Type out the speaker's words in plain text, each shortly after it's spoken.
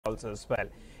also as well.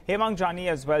 Hemang Jani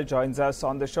as well joins us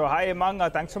on the show. Hi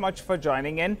Hemang, thanks so much for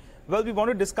joining in. Well, we want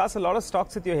to discuss a lot of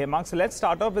stocks with you, Hemang. So let's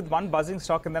start off with one buzzing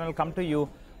stock and then I'll come to you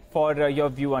for your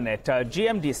view on it.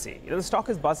 GMDC. The stock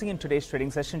is buzzing in today's trading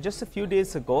session. Just a few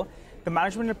days ago, the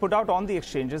management had put out on the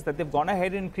exchanges that they've gone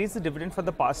ahead and increased the dividend for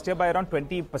the past year by around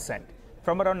 20%,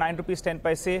 from around 9 rupees 10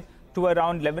 paise to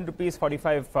around 11 rupees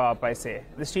 45 paise.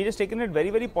 The street has taken it very,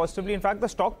 very positively. In fact, the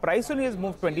stock price only has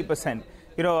moved 20%,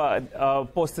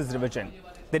 post this revision.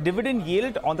 The dividend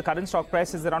yield on the current stock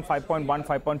price is around 5.1,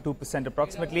 5.2%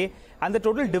 approximately. And the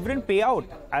total dividend payout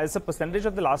as a percentage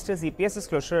of the last year's EPS is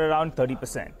closer to around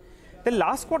 30%. The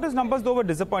last quarter's numbers, though, were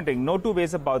disappointing. No two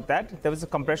ways about that. There was a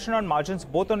compression on margins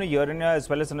both on a year-on-year as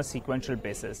well as on a sequential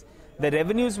basis. The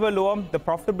revenues were lower. The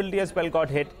profitability as well got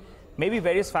hit. Maybe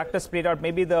various factors played out.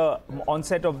 Maybe the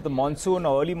onset of the monsoon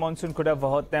or early monsoon could have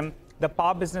hurt them. The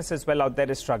power business as well out there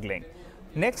is struggling.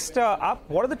 Next up,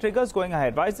 what are the triggers going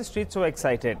ahead? Why is the street so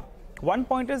excited? One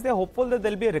point is they're hopeful that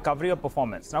there'll be a recovery of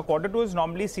performance. Now, quarter two is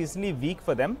normally seasonally weak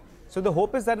for them. So the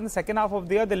hope is that in the second half of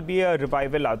the year, there'll be a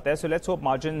revival out there. So let's hope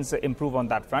margins improve on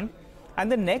that front.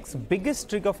 And the next biggest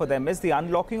trigger for them is the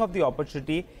unlocking of the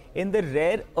opportunity in the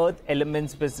rare earth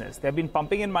elements business. They've been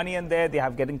pumping in money in there. They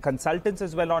have getting consultants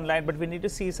as well online, but we need to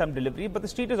see some delivery. But the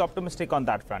street is optimistic on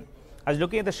that front. As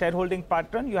looking at the shareholding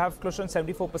pattern, you have close to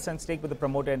 74% stake with the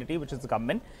promoter entity, which is the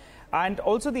government. And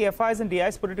also the FIs and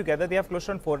DIs put it together, they have close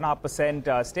to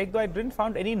 4.5% stake, though I didn't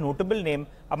find any notable name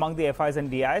among the FIs and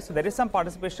DIs. So there is some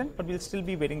participation, but we'll still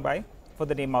be waiting for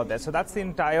the name out there. So that's the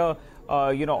entire,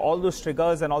 all those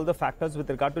triggers and all the factors with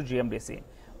regard to GMDC.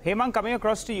 Hemang, coming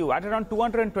across to you at around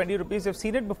 220 rupees. You've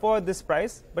seen it before this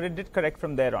price, but it did correct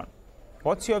from there on.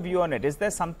 What's your view on it? Is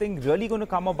there something really going to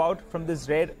come about from this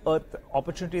rare earth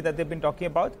opportunity that they've been talking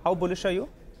about? How bullish are you?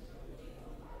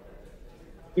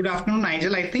 Good afternoon,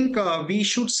 Nigel. I think we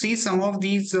should see some of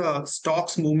these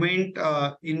stocks movement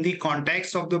in the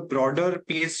context of the broader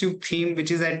PSU theme which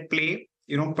is at play,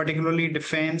 particularly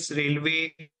defense,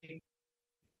 railway,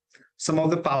 some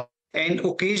of the power. And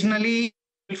occasionally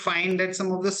you'll find that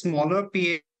some of the smaller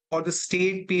PSU or the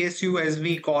state PSU as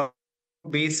we call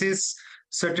basis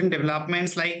certain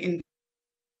developments like in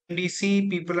GMDC,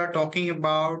 people are talking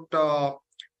about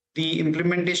the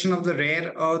implementation of the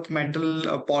rare earth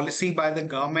metal policy by the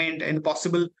government and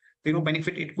possible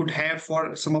benefit it could have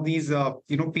for some of these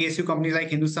PSU companies like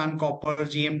Hindustan Copper,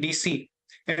 GMDC.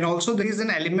 And also there is an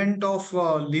element of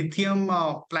lithium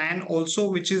plan also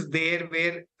which is there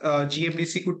where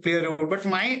GMDC could play a role. But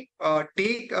my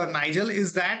take, Nigel,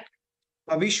 is that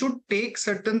we should take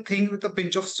certain things with a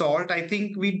pinch of salt. I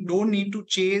think we don't need to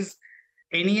chase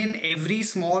any and every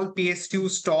small PSU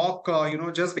stock,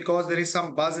 just because there is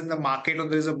some buzz in the market or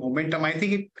there is a momentum. I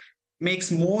think it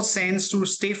makes more sense to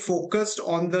stay focused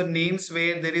on the names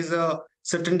where there is a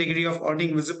certain degree of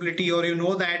earning visibility, or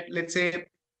that, let's say,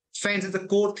 defense is the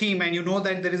core theme, and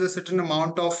that there is a certain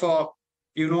amount of a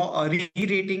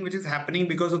re-rating which is happening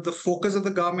because of the focus of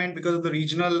the government, because of the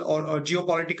regional or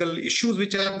geopolitical issues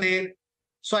which are there.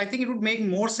 So I think it would make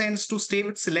more sense to stay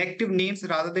with selective names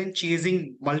rather than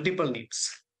chasing multiple names.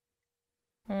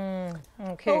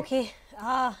 Okay.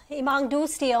 Hemang, do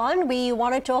stay on. We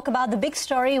want to talk about the big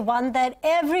story, one that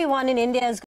everyone in India is